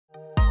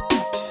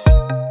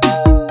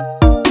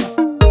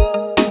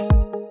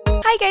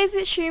guys,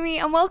 it's Shroomy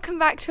and welcome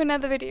back to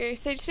another video.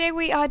 So today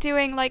we are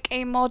doing like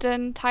a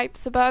modern type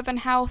suburban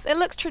house. It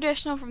looks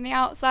traditional from the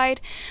outside,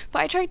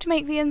 but I tried to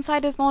make the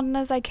inside as modern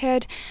as I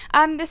could.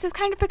 This is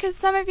kind of because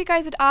some of you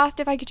guys had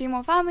asked if I could do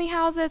more family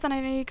houses, and I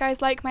know you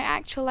guys like my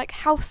actual like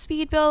house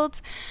speed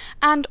builds,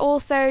 and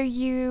also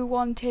you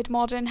wanted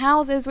modern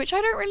houses, which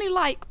I don't really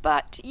like,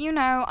 but you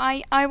know,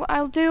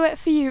 I'll do it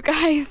for you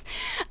guys.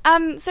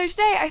 So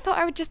today I thought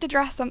I would just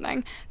address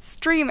something.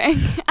 Streaming.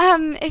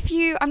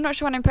 I'm not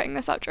sure when I'm putting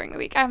this up during the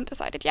week, I haven't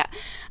decided yet.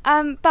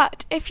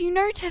 But if you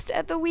noticed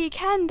at the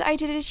weekend, I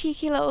did a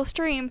cheeky little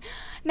stream.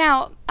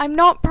 Now, I'm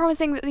not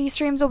promising that these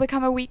streams will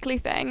become a weekly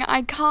thing.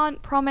 I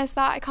can't promise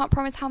that. I can't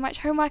promise how much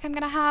homework I'm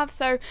going to have,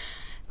 so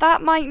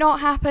that might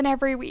not happen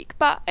every week.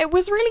 But it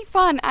was really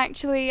fun,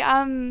 actually.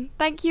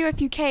 Thank you if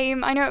you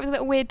came. I know it was a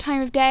little weird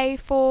time of day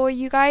for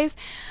you guys.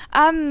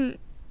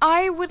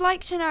 I would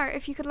like to know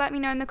if you could let me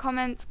know in the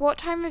comments what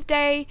time of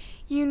day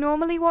you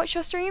normally watch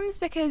your streams,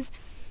 because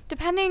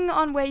depending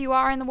on where you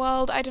are in the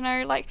world, I don't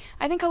know, like,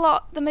 I think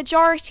the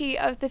majority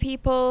of the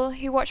people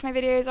who watch my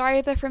videos are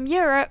either from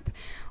Europe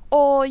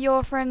or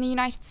you're from the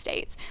United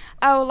States,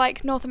 or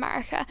like North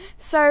America.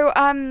 So,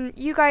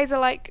 you guys are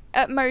like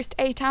at most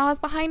 8 hours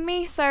behind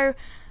me, so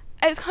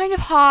it's kind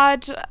of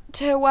hard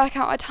to work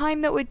out a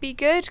time that would be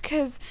good,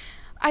 because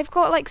I've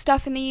got like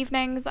stuff in the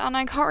evenings and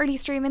I can't really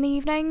stream in the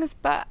evenings,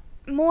 but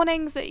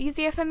mornings are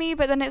easier for me,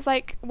 but then it's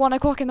like 1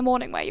 o'clock in the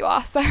morning where you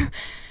are, so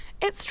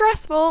it's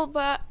stressful,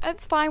 but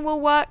it's fine, we'll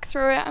work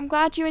through it. I'm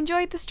glad you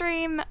enjoyed the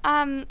stream.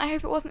 I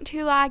hope it wasn't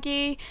too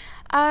laggy.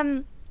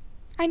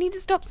 I need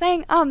to stop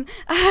saying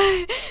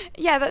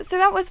yeah, so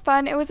that was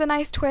fun. It was a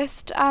nice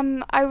twist.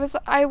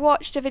 I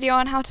watched a video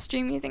on how to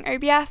stream using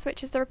OBS,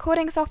 which is the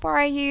recording software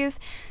I use,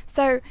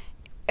 so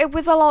it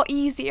was a lot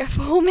easier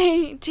for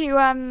me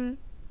to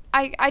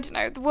I don't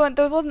know,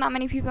 there wasn't that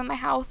many people in my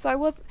house,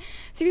 so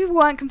people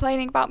weren't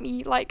complaining about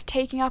me like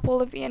taking up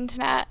all of the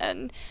internet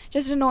and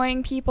just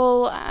annoying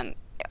people, and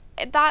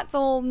that's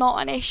all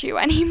not an issue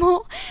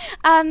anymore.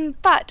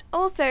 But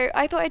also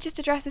I thought I'd just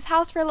address this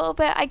house for a little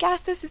bit. I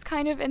guess this is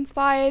kind of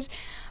inspired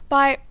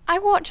by, I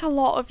watch a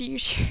lot of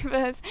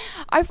YouTubers.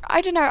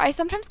 I don't know, I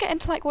sometimes get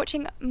into like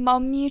watching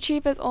mum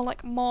YouTubers, or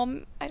like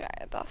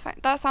that's fine,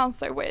 that sounds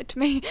so weird to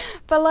me,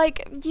 but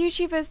like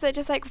YouTubers that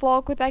just like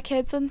vlog with their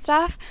kids and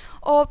stuff,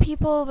 or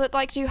people that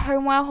like do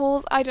homeware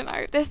hauls. I don't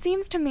know, this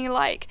seems to me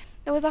like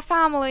there was a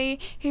family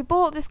who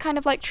bought this kind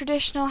of like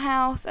traditional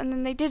house, and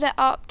then they did it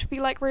up to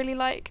be like really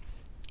like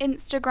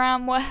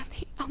Instagram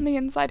worthy on the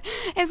inside.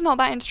 It's not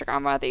that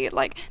Instagram worthy,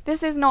 like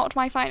this is not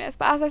my finest,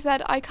 but as I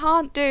said, I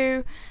can't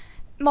do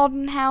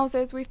modern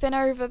houses, we've been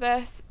over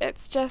this,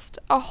 it's just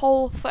a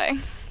whole thing.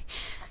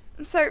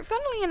 So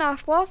funnily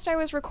enough, whilst I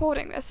was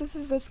recording this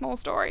is a small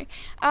story,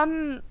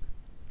 I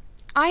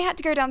had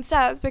to go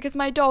downstairs because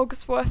my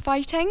dogs were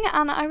fighting,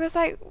 and I was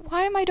like,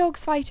 why are my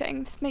dogs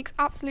fighting? This makes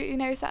absolutely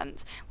no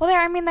sense. Well,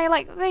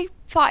 they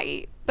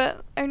fight,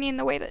 but only in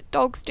the way that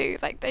dogs do.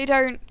 Like, they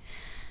don't,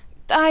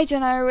 I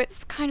don't know,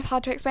 it's kind of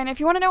hard to explain. If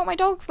you want to know what my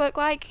dogs look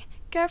like,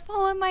 go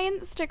follow my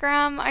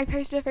Instagram. I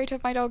posted a photo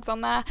of my dogs on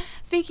there.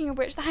 Speaking of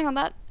which, hang on,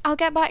 I'll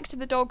get back to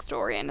the dog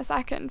story in a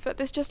second, but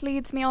this just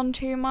leads me on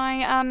to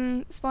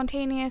my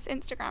spontaneous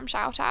Instagram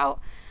shout out.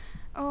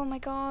 Oh my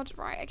god,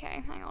 right,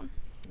 okay, hang on.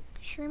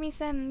 Shroomy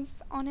Sims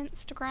on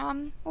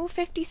Instagram. Oh,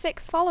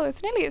 56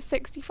 followers, nearly at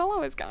 60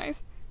 followers,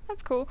 guys.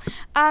 That's cool.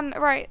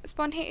 Right,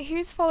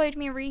 who's followed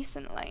me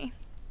recently?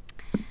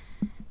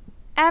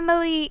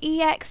 Emily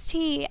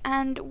EXT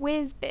and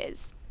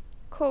WizBiz.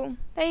 Cool,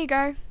 there you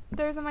go.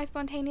 Those are my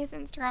spontaneous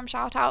Instagram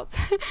shout-outs.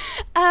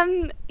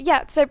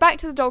 Yeah, so back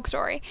to the dog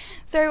story.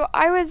 So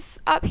I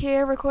was up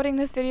here recording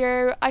this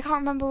video. I can't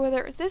remember whether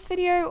it was this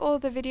video or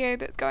the video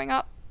that's going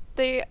up,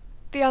 the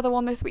other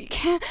one this week.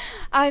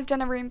 I've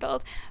done a room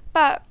build.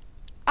 But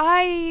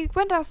I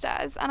went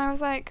downstairs and I was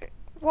like,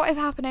 what is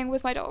happening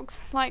with my dogs?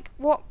 Like,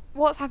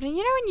 what's happening?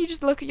 You know when you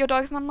just look at your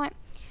dogs and I'm like,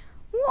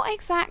 what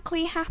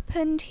exactly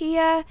happened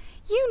here?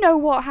 You know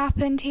what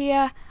happened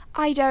here.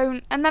 I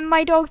don't. And then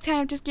my dogs kind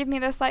of just give me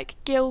this like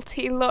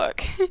guilty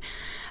look.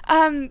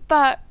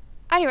 But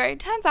anyway, it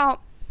turns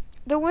out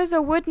there was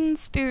a wooden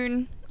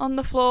spoon on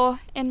the floor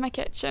in my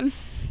kitchen.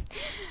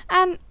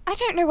 And I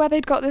don't know where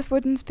they'd got this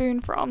wooden spoon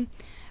from,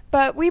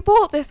 but we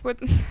bought this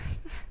wooden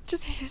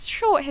just a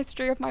short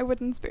history of my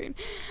wooden spoon.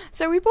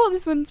 So we bought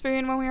this wooden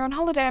spoon when we were on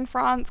holiday in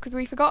France because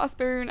we forgot a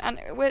spoon, and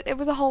it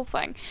was a whole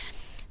thing.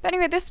 But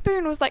anyway, this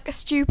spoon was like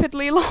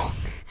stupidly long.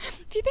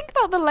 If you think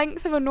about the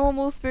length of a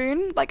normal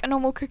spoon, like a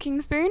normal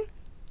cooking spoon,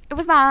 it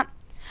was that,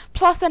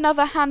 plus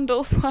another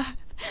handle's worth.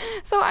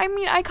 So I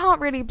mean, I can't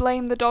really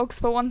blame the dogs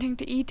for wanting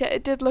to eat it.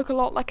 It did look a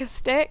lot like a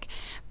stick.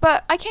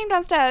 But I came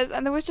downstairs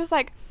and there was just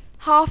like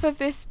half of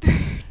this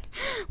spoon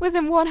was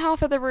in one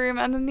half of the room,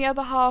 and then the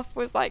other half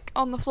was like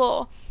on the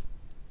floor.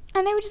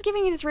 And they were just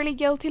giving me this really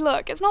guilty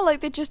look. It's not like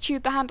they just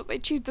chewed the handle, they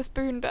chewed the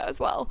spoon bit as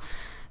well.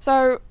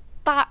 So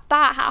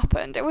that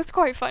happened. It was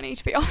quite funny,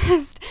 to be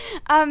honest.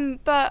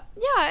 But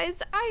yeah,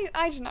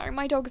 I don't know,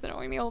 my dogs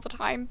annoy me all the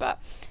time, but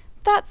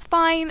that's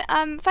fine.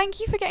 Thank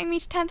you for getting me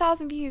to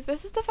 10,000 views.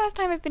 This is the first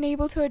time I've been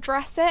able to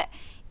address it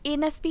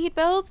in a speed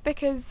build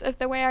because of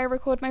the way I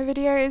record my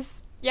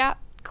videos. Yeah,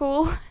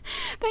 cool.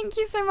 Thank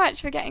you so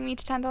much for getting me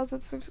to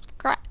 10,000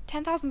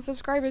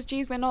 subscribers.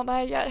 Geez, we're not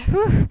there yet.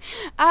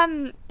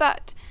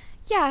 But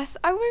yes,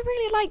 I would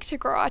really like to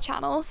grow our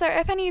channel. So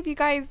if any of you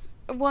guys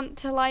want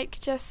to like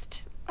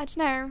just, I don't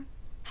know,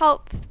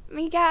 help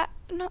me get,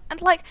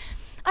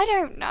 I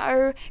don't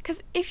know,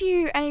 because if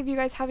any of you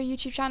guys have a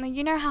YouTube channel,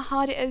 you know how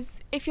hard it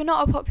is if you're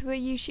not a popular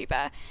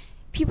YouTuber.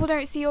 People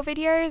don't see your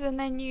videos and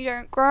then you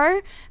don't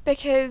grow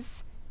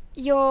because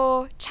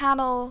your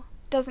channel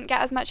doesn't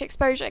get as much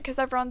exposure because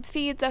everyone's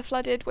feeds are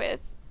flooded with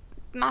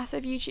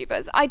massive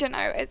YouTubers. I don't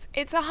know,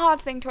 it's a hard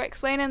thing to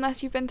explain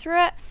unless you've been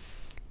through it,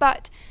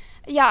 but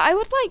yeah, I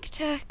would like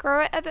to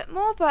grow it a bit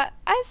more, but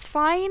it's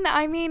fine.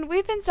 I mean,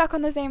 we've been stuck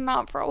on the same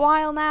amount for a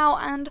while now,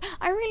 and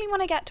I really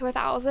want to get to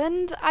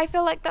 1,000. I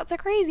feel like that's a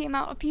crazy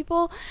amount of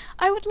people.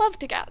 I would love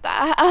to get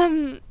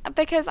there,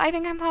 because I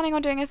think I'm planning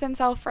on doing a Sim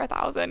Self for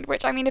 1,000,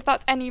 which, I mean, if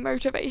that's any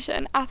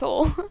motivation at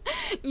all,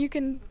 you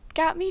can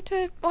get me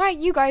to, why,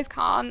 you guys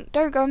can't.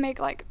 Don't go and make,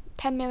 like,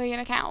 10 million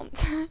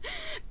accounts.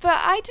 But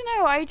I don't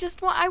know,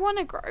 I want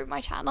to grow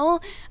my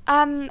channel.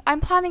 I'm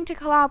planning to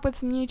collab with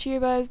some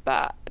YouTubers,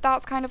 but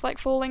that's kind of like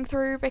falling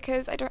through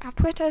because I don't have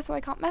Twitter, so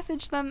I can't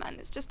message them, and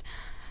it's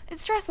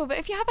stressful. But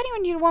if you have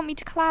anyone you want me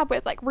to collab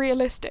with, like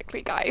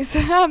realistically, guys,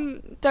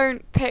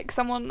 don't pick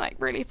someone like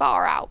really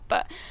far out.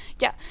 But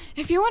yeah,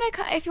 if you want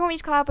me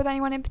to collab with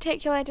anyone in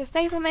particular, just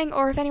say something.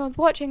 Or if anyone's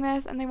watching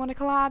this and they want to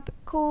collab,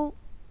 cool,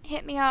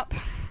 hit me up.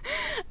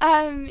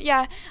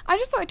 Yeah, I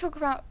just thought I'd talk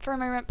about for a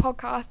moment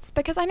podcasts,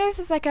 because I know this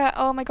is like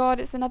oh my god,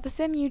 it's another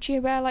sim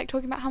YouTuber like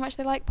talking about how much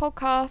they like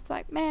podcasts,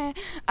 like meh.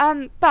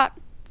 But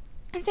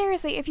and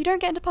seriously, if you don't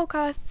get into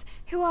podcasts,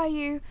 who are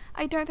you?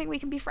 I don't think we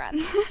can be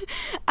friends.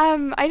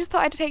 I just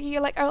thought I'd take you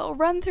like a little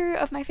run through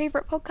of my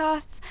favourite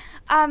podcasts.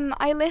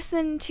 I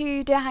listen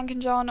to Dear Hank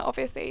and John,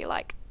 obviously,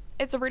 like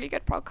it's a really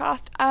good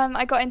podcast.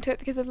 I got into it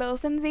because of Little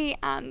Simsy,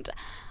 and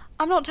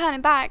I'm not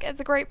turning back. It's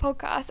a great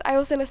podcast. I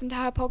also listen to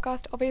her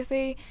podcast,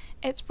 obviously.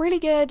 It's really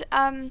good.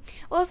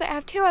 Also, I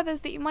have two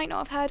others that you might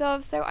not have heard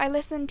of. So I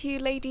listen to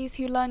Ladies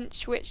Who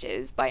Lunch, which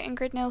is by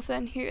Ingrid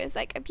Nilsson, who is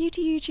like a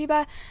beauty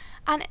YouTuber,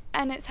 and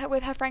it's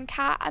with her friend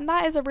Kat, and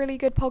that is a really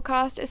good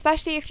podcast,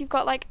 especially if you've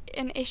got like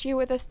an issue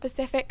with a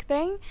specific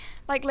thing.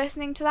 Like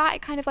listening to that,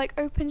 it kind of like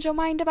opens your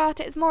mind about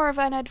it. It's more of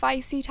an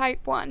advicey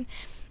type one.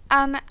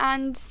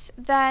 And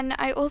then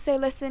I also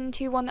listen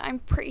to one that I'm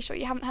pretty sure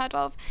you haven't heard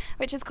of,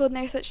 which is called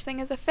No Such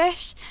Thing as a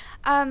Fish.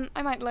 I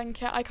might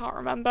link it, I can't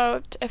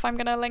remember if I'm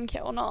going to link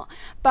it or not,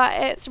 but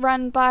it's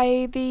run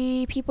by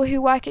the people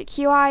who work at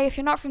QI. If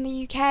you're not from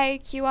the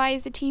UK, QI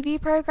is a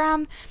TV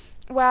programme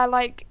where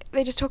like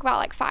they just talk about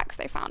like facts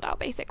they found out,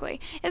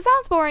 basically. It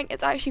sounds boring,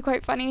 it's actually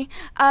quite funny.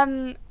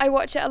 I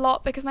watch it a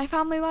lot because my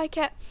family like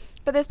it,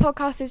 but this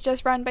podcast is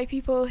just run by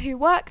people who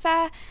work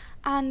there,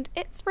 and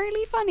it's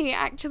really funny,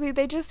 actually.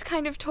 They just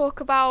kind of talk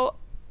about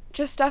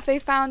just stuff they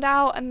found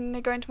out, and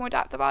they go into more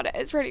depth about it.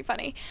 It's really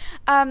funny.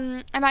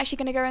 I'm actually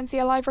going to go and see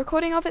a live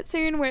recording of it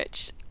soon,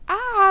 which,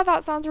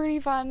 that sounds really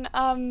fun.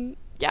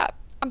 Yeah,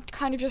 I'm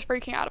kind of just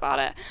freaking out about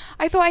it.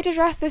 I thought I'd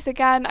address this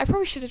again. I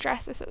probably should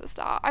address this at the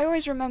start. I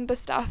always remember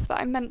stuff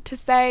that I meant to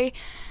say,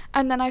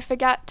 and then I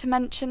forget to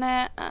mention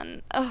it,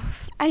 and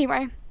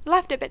anyway,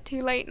 left it a bit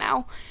too late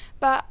now,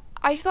 but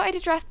I thought I'd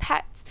address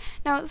pets.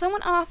 Now,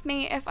 someone asked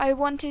me if I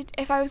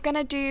was going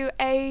to do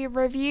a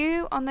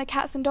review on the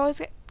Cats and Dogs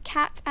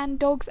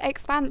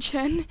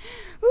expansion.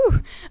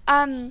 Ooh,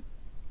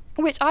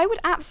 which I would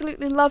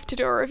absolutely love to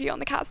do a review on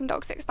the Cats and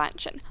Dogs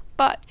expansion.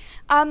 But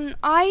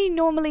I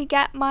normally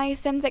get my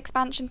Sims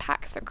expansion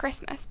packs for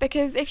Christmas,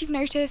 because if you've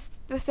noticed,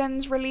 the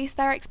Sims release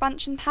their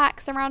expansion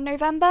packs around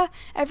November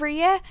every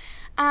year,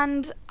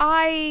 and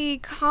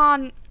I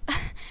can't...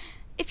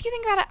 If you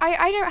think about it,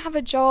 I don't have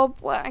a job.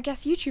 Well, I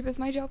guess YouTube is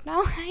my job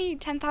now. Hey,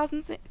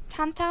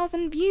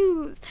 10,000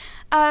 views.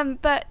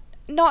 But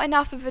not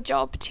enough of a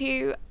job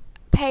to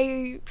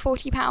pay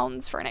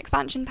 £40 for an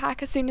expansion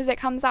pack as soon as it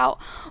comes out.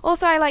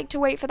 Also, I like to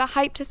wait for the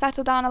hype to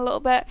settle down a little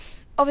bit.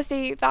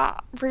 Obviously,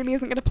 that really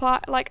isn't going to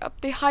apply. Like,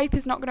 the hype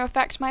is not going to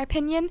affect my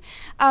opinion.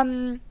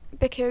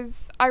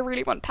 Because I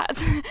really want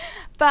pets.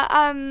 But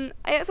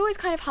it's always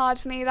kind of hard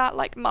for me that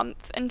like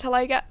month until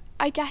I get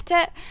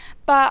it,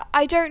 but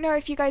I don't know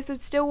if you guys would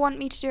still want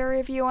me to do a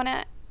review on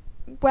it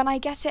when I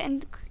get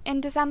it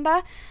in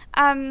December,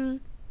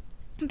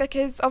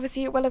 because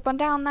obviously it will have gone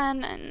down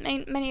then,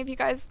 and many of you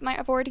guys might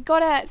have already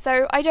got it,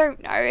 so I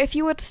don't know. If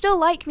you would still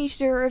like me to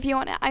do a review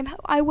on it,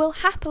 I will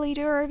happily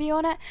do a review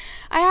on it.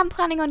 I am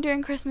planning on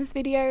doing Christmas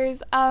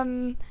videos,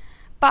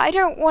 but I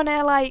don't want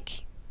to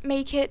like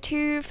make it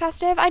too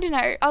festive. I don't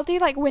know, I'll do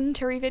like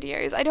wintry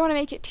videos. I don't want to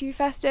make it too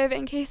festive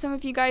in case some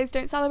of you guys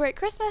don't celebrate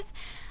Christmas,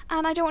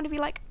 and I don't want to be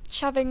like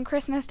shoving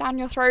Christmas down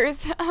your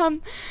throats.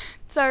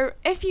 So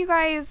if you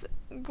guys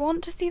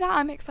want to see that,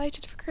 I'm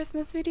excited for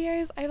Christmas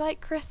videos. I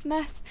like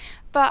Christmas,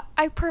 but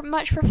I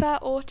much prefer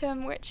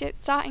autumn, which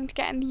it's starting to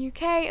get in the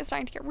UK. It's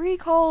starting to get really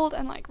cold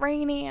and like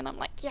rainy, and I'm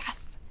like,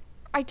 yes,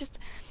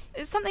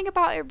 it's something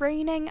about it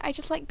raining. I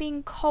just like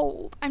being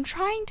cold. I'm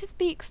trying to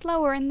speak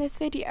slower in this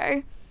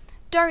video.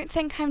 Don't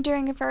think I'm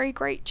doing a very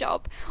great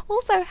job.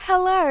 Also,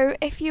 hello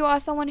if you are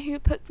someone who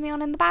puts me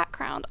on in the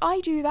background.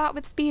 I do that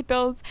with speed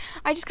builds.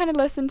 I just kind of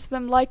listen to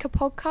them like a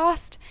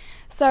podcast.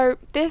 So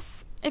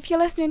if you're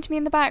listening to me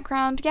in the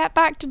background, get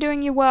back to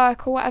doing your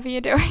work or whatever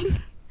you're doing.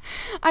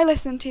 I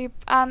listen to,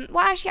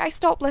 I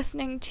stopped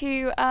listening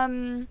to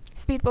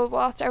speed build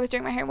whilst I was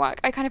doing my homework.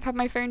 I kind of have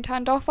my phone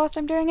turned off whilst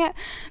I'm doing it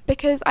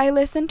because I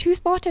listen to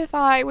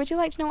Spotify. Would you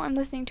like to know what I'm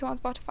listening to on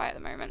Spotify at the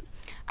moment?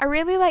 I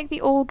really like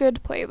the All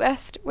Good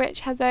playlist,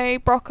 which has a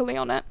broccoli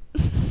on it.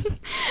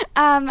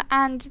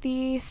 And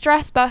the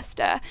Stress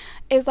Buster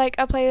is like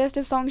a playlist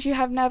of songs you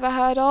have never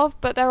heard of,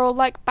 but they're all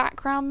like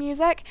background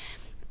music.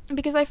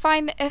 Because I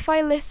find that if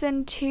I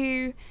listen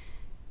to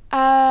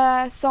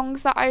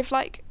songs that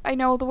I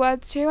know all the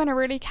words to and are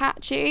really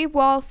catchy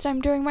whilst I'm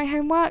doing my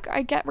homework,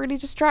 I get really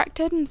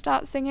distracted and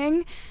start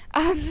singing.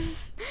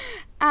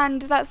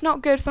 And that's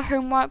not good for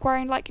homework where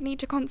I need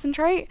to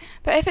concentrate.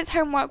 But if it's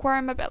homework where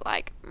I'm a bit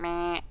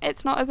meh,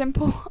 it's not as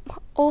important.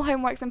 All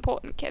homework's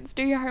important, kids.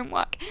 Do your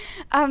homework.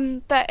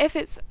 But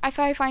if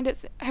I find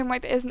it's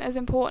homework that isn't as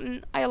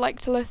important, I like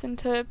to listen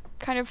to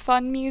kind of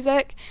fun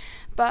music.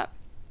 But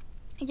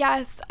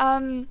yes,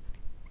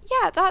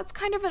 yeah, that's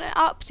kind of an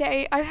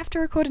update. I have to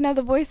record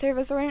another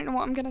voiceover, so I don't know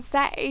what I'm going to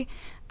say.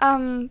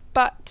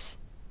 But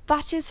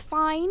that is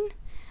fine.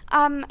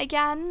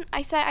 Again,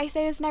 I say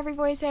this in every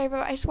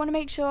voiceover. I just want to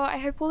make sure, I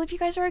hope all of you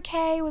guys are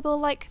okay with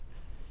all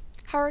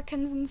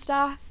hurricanes and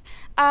stuff,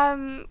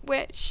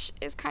 which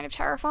is kind of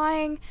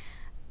terrifying,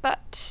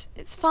 but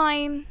it's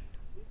fine.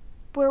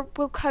 We'll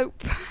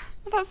cope.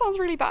 That sounds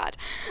really bad.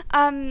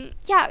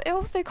 Yeah,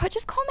 also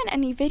just comment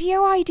any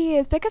video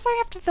ideas because I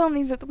have to film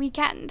these at the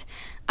weekend.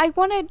 I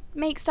want to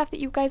make stuff that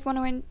you guys want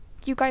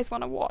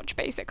to watch,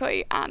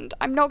 basically, and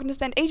I'm not going to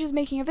spend ages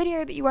making a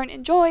video that you won't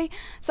enjoy.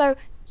 So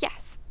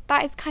yes,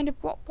 that is kind of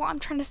what I'm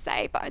trying to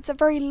say, but it's a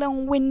very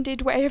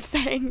long-winded way of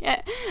saying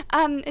it.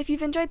 If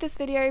you've enjoyed this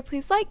video,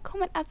 please like,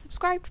 comment, and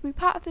subscribe to be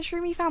part of the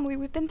Shroomy family.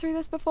 We've been through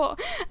this before.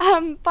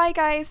 Bye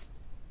guys.